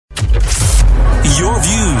Your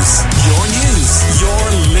views, your news,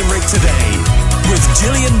 your Limerick Today. With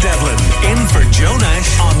Gillian Devlin in for Joe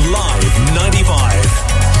Nash on Live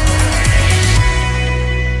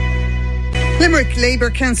 95. Limerick Labour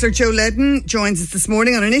Councillor Joe Leddin joins us this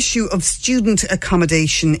morning on an issue of student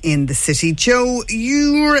accommodation in the city. Joe,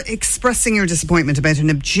 you're expressing your disappointment about an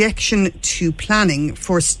objection to planning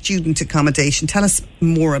for student accommodation. Tell us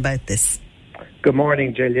more about this. Good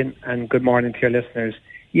morning, Gillian, and good morning to your listeners.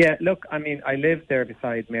 Yeah, look, I mean, I live there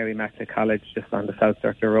beside Mary Immaculate College, just on the South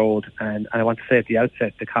Circular Road, and I want to say at the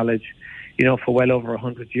outset, the college, you know, for well over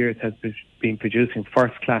 100 years has been producing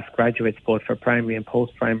first-class graduates, both for primary and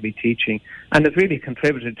post-primary teaching, and has really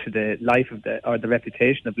contributed to the life of the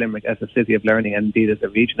reputation of Limerick as a city of learning and indeed as a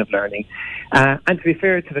region of learning. And to be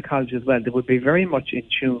fair to the college as well, they would be very much in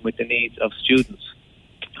tune with the needs of students.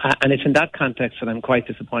 And it's in that context that I'm quite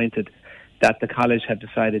disappointed that the college have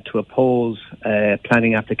decided to oppose a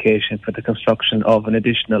planning application for the construction of an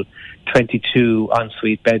additional 22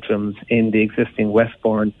 ensuite bedrooms in the existing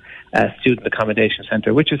Westbourne student accommodation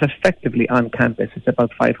centre, which is effectively on campus. It's about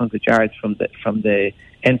 500 yards from the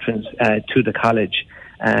entrance to the college.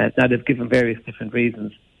 Now, they've given various different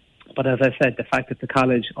reasons. But as I said, the fact that the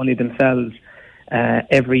college only themselves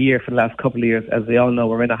every year for the last couple of years, as we all know,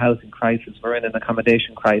 we're in a housing crisis, we're in an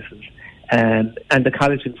accommodation crisis. And the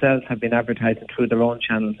college themselves have been advertising through their own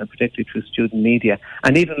channels and particularly through student media,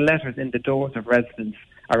 and even letters in the doors of residents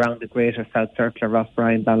around the greater South Circular,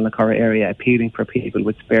 Rossbryan, Ballinacurra area, appealing for people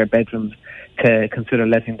with spare bedrooms to consider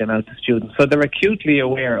letting them out to students. So they're acutely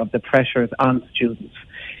aware of the pressures on students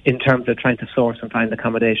in terms of trying to source and find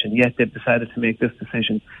accommodation, yet they've decided to make this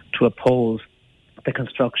decision to oppose the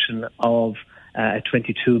construction of a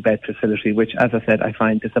 22-bed facility, which, as I said, I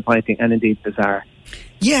find disappointing and indeed bizarre.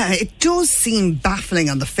 Yeah, it does seem baffling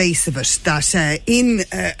on the face of it that in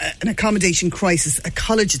an accommodation crisis, a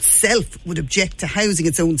college itself would object to housing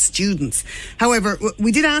its own students. However,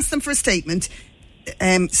 we did ask them for a statement.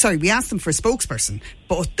 We asked them for a spokesperson,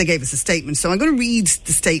 but they gave us a statement. So I'm going to read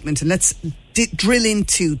the statement and let's drill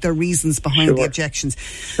into the reasons behind the objections.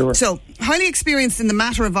 Sure. So, highly experienced in the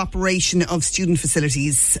matter of operation of student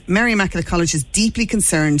facilities, Mary Immaculate College is deeply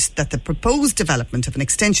concerned that the proposed development of an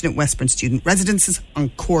extension at Westbourne student residences on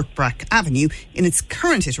Courtbrack Avenue in its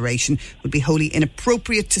current iteration would be wholly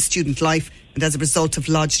inappropriate to student life, and as a result have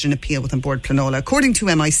lodged an appeal with An Bord Pleanála. According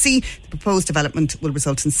to MIC, the proposed development will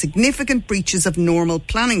result in significant breaches of normal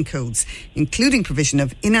planning codes, including provision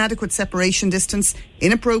of inadequate separation distance,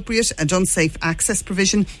 inappropriate and unsafe access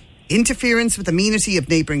provision, interference with amenity of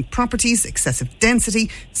neighbouring properties, excessive density,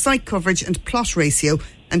 site coverage and plot ratio,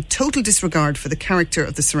 and total disregard for the character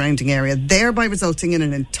of the surrounding area, thereby resulting in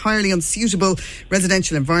an entirely unsuitable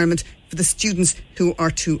residential environment for the students who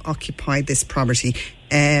are to occupy this property.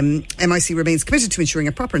 MIC remains committed to ensuring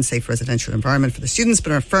a proper and safe residential environment for the students,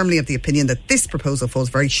 but are firmly of the opinion that this proposal falls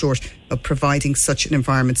very short of providing such an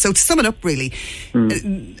environment. So to sum it up, really,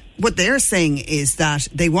 what they're saying is that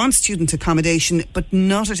they want student accommodation, but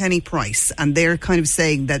not at any price. And they're kind of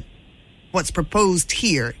saying that what's proposed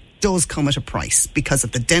here does come at a price because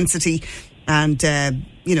of the density and,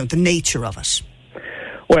 the nature of it.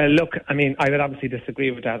 Well, look, I mean, I would obviously disagree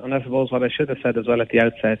with that. And I suppose what I should have said as well at the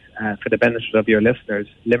outset, for the benefit of your listeners,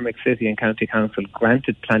 Limerick City and County Council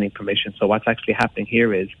granted planning permission. So what's actually happening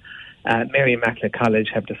here is Mary Immaculate College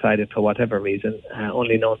have decided, for whatever reason,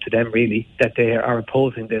 only known to them really, that they are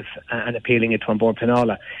opposing this and appealing it to An Bord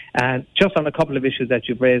Pleanála. Just on a couple of issues that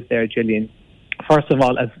you've raised there, Gillian. First of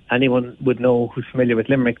all, as anyone would know who's familiar with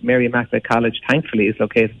Limerick, Mary Immaculate College, thankfully, is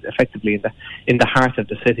located effectively in the heart of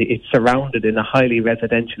the city. It's surrounded in a highly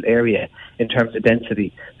residential area in terms of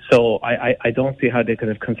density. So I don't see how they could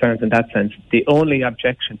have concerns in that sense. The only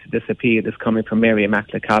objection to this appeal is coming from Mary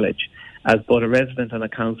Immaculate College. As both a resident and a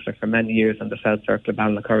councillor for many years in the South Circular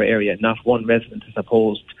Ballinacurra area, not one resident has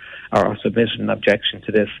opposed or submitted an objection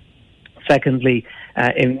to this. Secondly,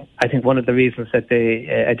 I think one of the reasons that they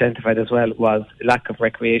identified as well was lack of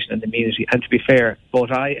recreation and amenity. And to be fair,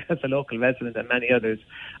 both I, as a local resident, and many others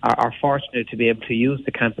are fortunate to be able to use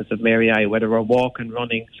the campus of Mary I, whether we're walking,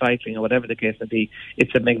 running, cycling, or whatever the case may be.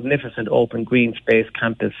 It's a magnificent open green space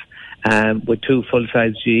campus with 2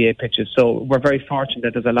 full-size GAA pitches. So we're very fortunate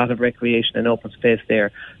that there's a lot of recreation and open space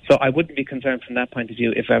there. So I wouldn't be concerned from that point of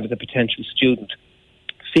view if I was a potential student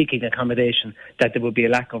seeking accommodation that there would be a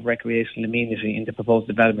lack of recreational amenity in the proposed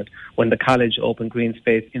development when the college open green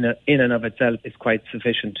space in and of itself is quite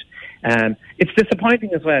sufficient. It's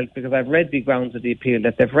disappointing as well because I've read the grounds of the appeal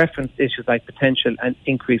that they've referenced issues like potential and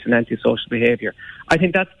increase in antisocial behaviour. I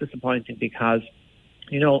think that's disappointing because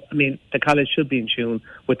the college should be in tune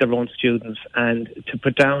with their own students, and to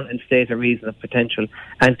put down and state a reason of potential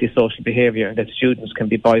antisocial behaviour and that students can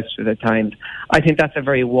be boisterous at times, I think that's a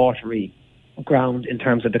very watery ground in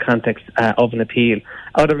terms of the context of an appeal.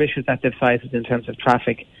 Other issues that they've cited in terms of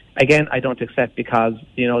traffic, again, I don't accept, because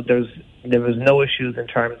there was no issues in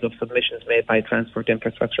terms of submissions made by Transport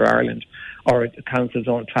Infrastructure Ireland or the council's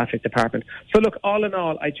own traffic department. So look, all in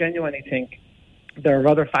all, I genuinely think there are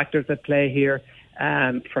other factors at play here.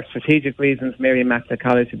 For strategic reasons, Mary Immaculate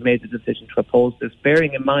College have made the decision to oppose this,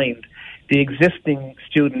 bearing in mind the existing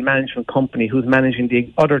student management company who's managing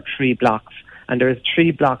the other 3 blocks. And there is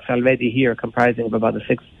 3 blocks already here comprising of about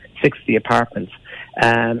 60 apartments.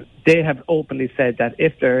 They have openly said that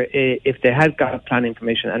if they had got planning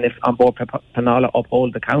permission, and if An Bord Pleanála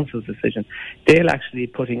uphold the council's decision, they'll actually be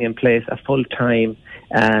putting in place a full-time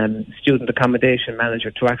student accommodation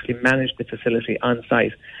manager to actually manage the facility on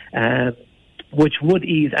site, which would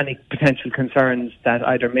ease any potential concerns that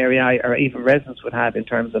either Mary I or even residents would have in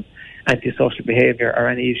terms of antisocial behaviour or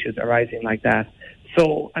any issues arising like that.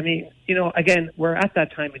 So, again, we're at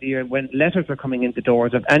that time of the year when letters are coming into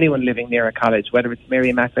doors of anyone living near a college, whether it's Mary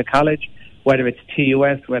Immaculate College, whether it's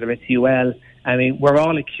TUS, whether it's UL. We're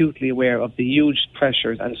all acutely aware of the huge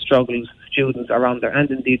pressures and struggles students are under, and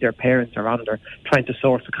indeed their parents are under, trying to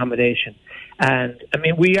source accommodation. And,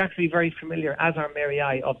 we're actually very familiar, as are Mary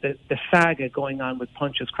I, of the saga going on with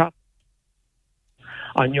Punch's Crop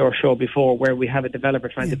on your show before, where we have a developer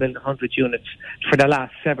trying to build 100 units for the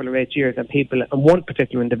last 7 or 8 years, and people, and one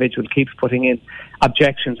particular individual keeps putting in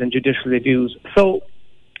objections and judicial reviews. So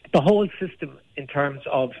the whole system in terms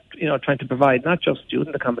of, trying to provide not just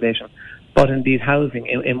student accommodation, but indeed housing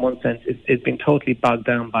in one sense is being totally bogged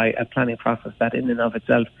down by a planning process that in and of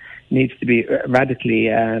itself needs to be radically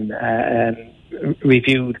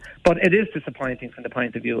reviewed. But it is disappointing from the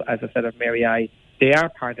point of view, as I said, of Mary I. They are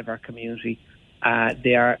part of our community.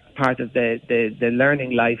 They are part of the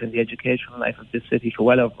learning life and the educational life of this city for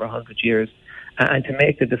well over 100 years. And to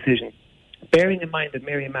make the decision, bearing in mind that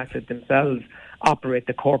Mary Immaculate themselves operate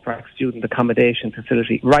the corporate student accommodation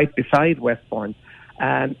facility right beside Westbourne,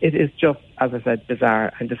 it is just, as I said,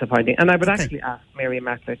 bizarre and disappointing. And I would actually ask Mary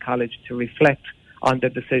Immaculate College to reflect on their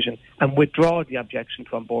decision and withdraw the objection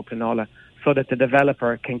to An Bord Pleanála, so that the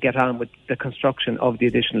developer can get on with the construction of the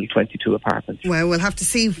additional 22 apartments. Well, we'll have to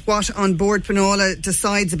see what An Bord Pleanála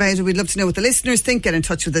decides about it. We'd love to know what the listeners think. Get in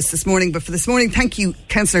touch with us this morning. But for this morning, thank you,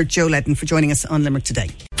 Councillor Joe Leddin, for joining us on Limerick Today.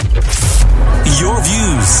 Your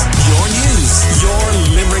views, your news, your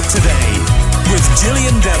Limerick Today. With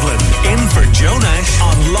Gillian Devlin in for Joe Nash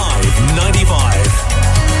on Live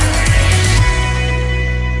 95.